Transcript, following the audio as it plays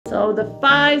So the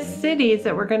 5 cities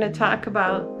that we're going to talk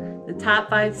about, the top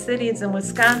 5 cities in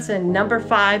Wisconsin. Number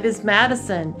 5 is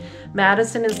Madison.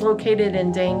 Madison is located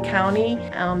in Dane County.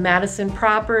 Madison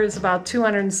proper is about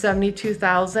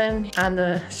 272,000 on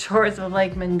the shores of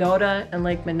Lake Mendota and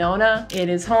Lake Monona. It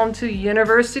is home to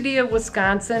University of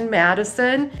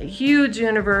Wisconsin-Madison, a huge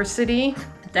university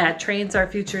that trains our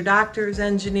future doctors,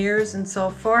 engineers, and so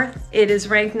forth. It is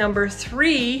ranked number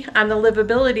 3 on the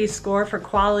livability score for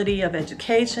quality of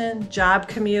education, job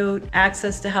commute,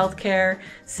 access to healthcare,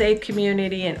 safe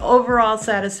community, and overall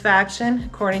satisfaction,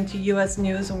 according to U.S.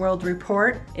 News and World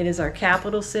Report. It is our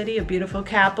capital city, a beautiful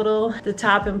capital. The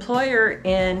top employer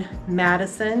in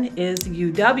Madison is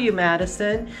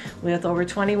UW-Madison with over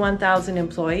 21,000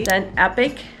 employees. Then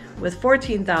Epic with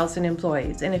 14,000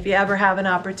 employees. And if you ever have an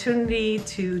opportunity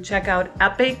to check out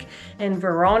Epic in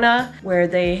Verona, where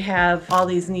they have all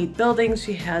these neat buildings,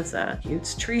 she has a huge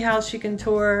treehouse you can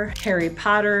tour, Harry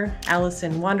Potter, Alice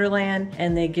in Wonderland,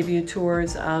 and they give you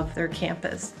tours of their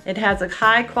campus. It has a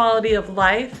high quality of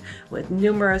life with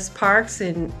numerous parks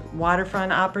and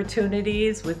waterfront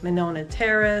opportunities with Monona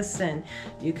Terrace, and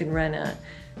you can rent a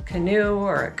canoe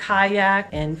or a kayak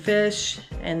and fish,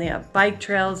 and they have bike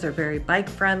trails. They're very bike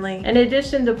friendly. In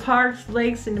addition to parks,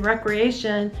 lakes, and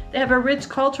recreation, they have a rich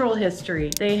cultural history.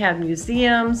 They have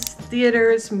museums,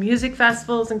 theaters, music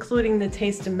festivals, including the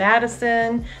Taste of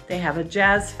Madison. They have a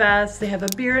jazz fest. They have a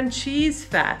beer and cheese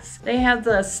fest. They have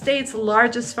the state's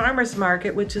largest farmers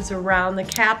market, which is around the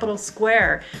Capitol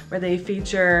Square, where they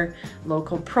feature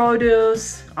local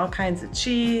produce, all kinds of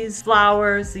cheese,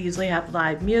 flowers. They usually have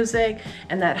live music,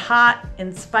 and that hot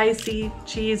and spicy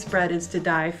cheese bread is to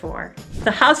die for. The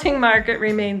housing market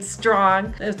remains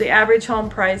strong. There's the average home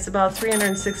price about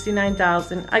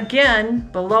 $369,000, again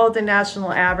below the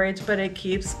national average, but it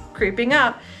keeps creeping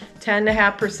up,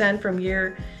 10.5% from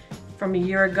a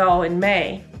year ago in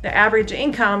May. The average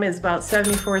income is about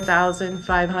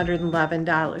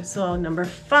 $74,511. So number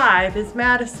 5 is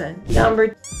Madison.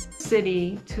 Number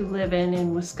city to live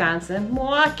in Wisconsin,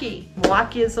 Milwaukee.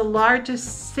 Milwaukee is the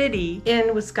largest city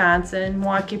in Wisconsin.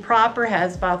 Milwaukee proper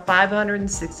has about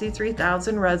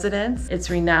 563,000 residents. It's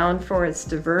renowned for its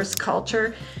diverse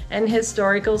culture and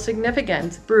historical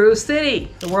significance. Brew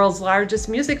City, the world's largest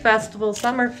music festival,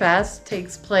 Summerfest,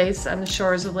 takes place on the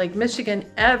shores of Lake Michigan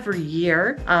every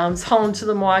year. It's home to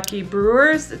the Milwaukee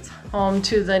Brewers. It's home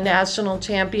to the national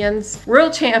champions,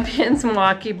 world champions,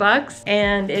 Milwaukee Bucks,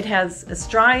 and it has a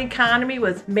strong economy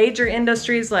with major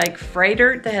industries like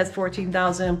Freighter that has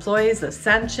 14,000 employees,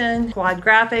 Ascension, Quad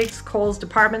Graphics, Kohl's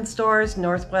department stores,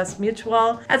 Northwest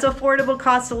Mutual, has affordable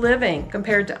cost of living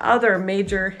compared to other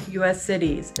major U.S.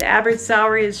 cities. The average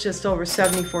salary is just over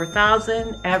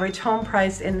 $74,000. Average home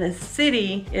price in the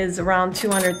city is around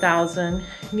 $200,000.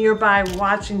 Nearby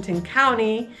Washington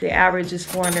County, the average is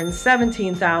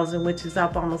 $417,000, which is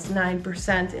up almost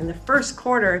 9% in the first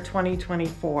quarter of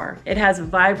 2024. It has a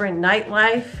vibrant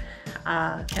nightlife.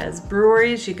 Has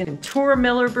breweries. You can tour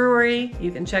Miller Brewery.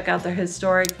 You can check out their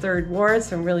historic Third Ward,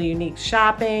 some really unique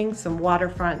shopping, some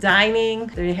waterfront dining.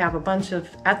 They have a bunch of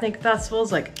ethnic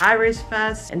festivals like Irish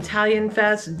Fest, Italian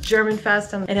Fest, German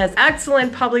Fest. It has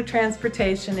excellent public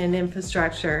transportation and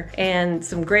infrastructure, and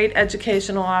some great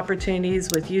educational opportunities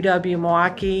with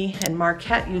UW-Milwaukee and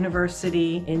Marquette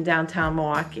University in downtown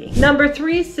Milwaukee. Number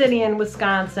 3 city in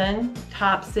Wisconsin,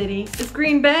 top city, is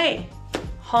Green Bay.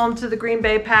 Home to the Green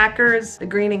Bay Packers, the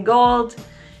green and gold.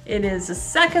 It is the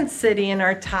 2nd city in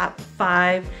our top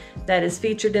 5 that is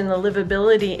featured in the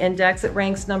Livability Index. It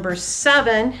ranks number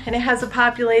 7, and it has a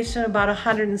population of about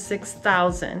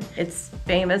 106,000. It's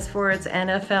famous for its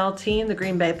NFL team, the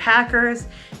Green Bay Packers.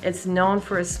 It's known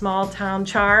for its small town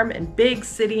charm and big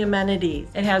city amenities.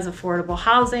 It has affordable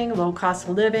housing, low cost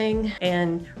of living,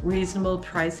 and reasonable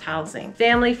priced housing.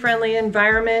 Family-friendly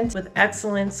environment with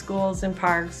excellent schools and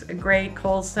parks, a great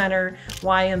Kohl's Center,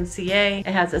 YMCA. It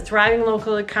has a thriving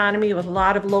local economy with a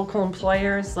lot of local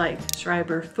employers like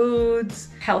Schreiber Foods,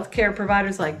 healthcare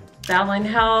providers like Bellin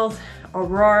Health,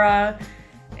 Aurora,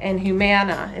 and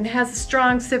Humana. It has a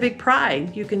strong civic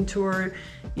pride. You can tour,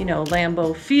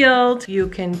 Lambeau Field. You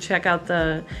can check out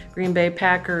the Green Bay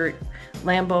Packer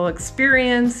Lambeau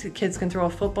experience. Kids can throw a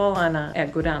football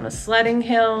go down a sledding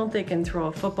hill. They can throw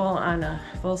a football on a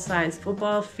full-size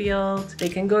football field. They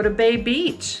can go to Bay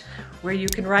Beach, where you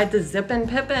can ride the Zippin'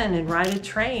 Pippin and ride a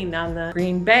train on the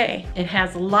Green Bay. It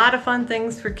has a lot of fun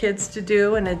things for kids to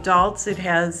do and adults. It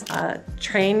has a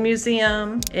train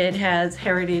museum. It has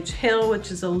Heritage Hill, which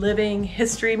is a living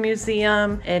history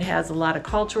museum. It has a lot of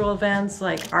cultural events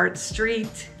like Art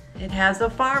Street. It has a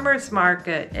farmer's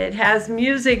market. It has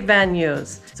music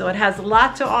venues. So it has a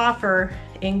lot to offer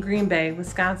in Green Bay,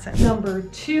 Wisconsin. Number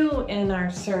 2 in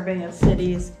our survey of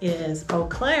cities is Eau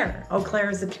Claire. Eau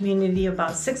Claire is a community of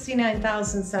about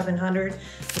 69,700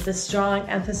 with a strong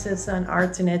emphasis on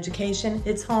arts and education.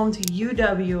 It's home to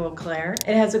UW Eau Claire.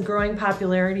 It has a growing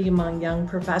popularity among young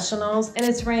professionals, and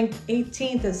it's ranked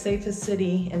 18th as safest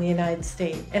city in the United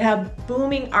States. It has a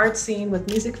booming art scene with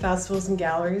music festivals and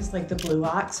galleries like the Blue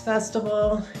Ox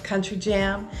Festival, Country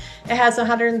Jam. It has a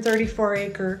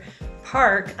 134-acre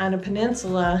park on a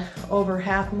peninsula over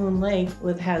Half Moon Lake,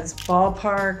 which has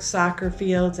ballparks, soccer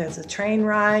fields, as a train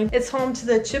ride. It's home to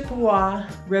the Chippewa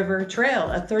River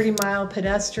Trail, a 30-mile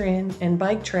pedestrian and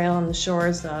bike trail on the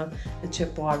shores of the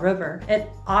Chippewa River. It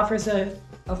offers a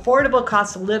affordable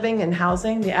cost of living and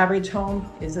housing. The average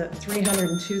home is at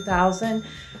 $302,000,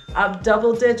 up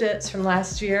double digits from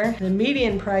last year. The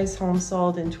median price home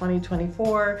sold in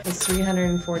 2024 is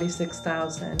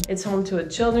 $346,000. It's home to a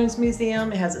children's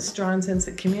museum. It has a strong sense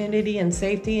of community and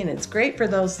safety, and it's great for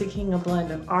those seeking a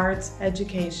blend of arts,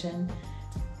 education,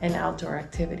 and outdoor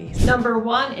activities. Number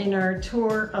 1 in our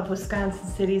tour of Wisconsin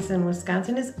cities in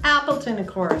Wisconsin is Appleton, of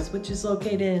course, which is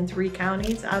located in 3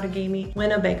 counties, Outagamie,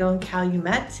 Winnebago, and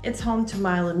Calumet. It's home to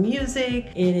Mile of Music.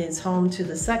 It is home to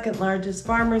the 2nd largest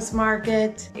farmers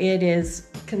market. It is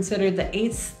considered the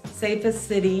 8th safest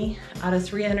city out of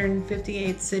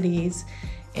 358 cities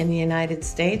in the United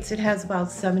States. It has about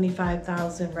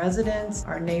 75,000 residents.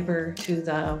 Our neighbor to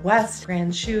the west,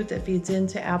 Grand Chute, that feeds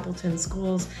into Appleton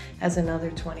schools, has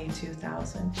another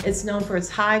 22,000. It's known for its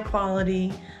high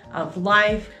quality of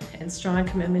life and strong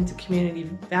commitment to community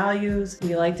values.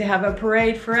 We like to have a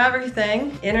parade for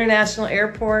everything. International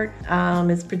Airport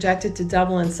is projected to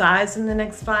double in size in the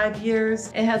next 5 years.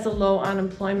 It has a low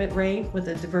unemployment rate with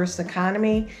a diverse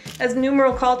economy. It has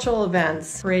numerous cultural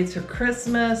events, parades for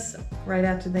Christmas, right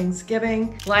after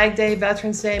Thanksgiving, Flag Day,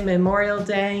 Veterans Day, Memorial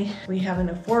Day. We have an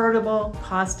affordable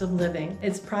cost of living.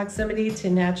 Its proximity to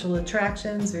natural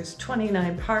attractions. There's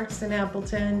 29 parks in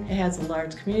Appleton. It has a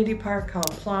large community park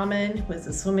called Plum with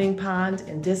a swimming pond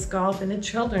and disc golf and a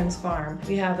children's farm.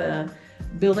 We have a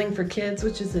building for kids,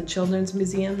 which is the Children's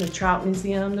Museum, the Trout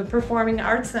Museum, the Performing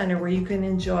Arts Center, where you can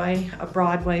enjoy a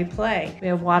Broadway play. We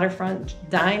have waterfront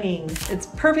dining. It's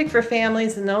perfect for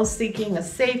families and those seeking a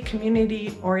safe,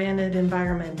 community-oriented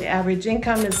environment. The average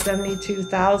income is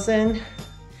 $72,000.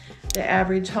 The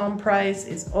average home price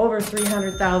is over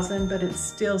 $300,000, but it's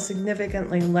still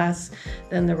significantly less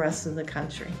than the rest of the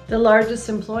country. The largest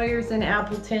employers in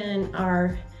Appleton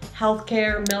are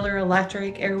Healthcare, Miller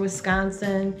Electric, Air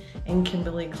Wisconsin, and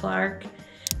Kimberly-Clark.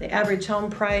 The average home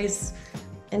price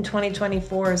in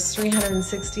 2024 is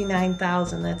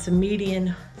 $369,000. That's a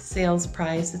median sales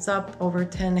price. It's up over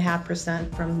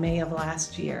 10.5% from May of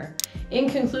last year. In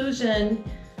conclusion,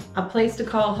 a place to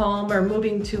call home or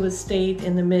moving to a state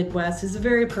in the Midwest is a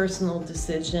very personal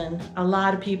decision. A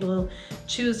lot of people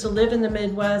choose to live in the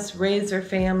Midwest, raise their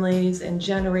families, and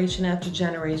generation after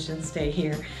generation stay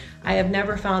here. I have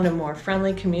never found a more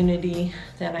friendly community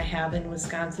than I have in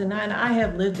Wisconsin, and I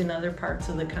have lived in other parts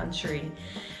of the country.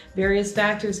 Various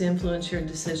factors influence your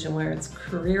decision, whether it's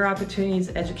career opportunities,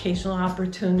 educational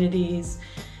opportunities,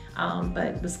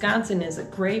 but Wisconsin is a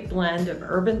great blend of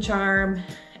urban charm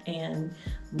and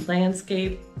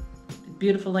landscape,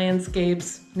 beautiful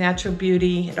landscapes, natural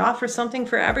beauty. It offers something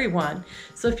for everyone.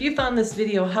 So if you found this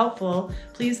video helpful,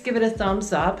 please give it a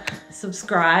thumbs up,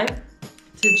 subscribe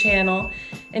to the channel,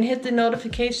 and hit the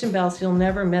notification bell so you'll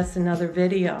never miss another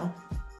video.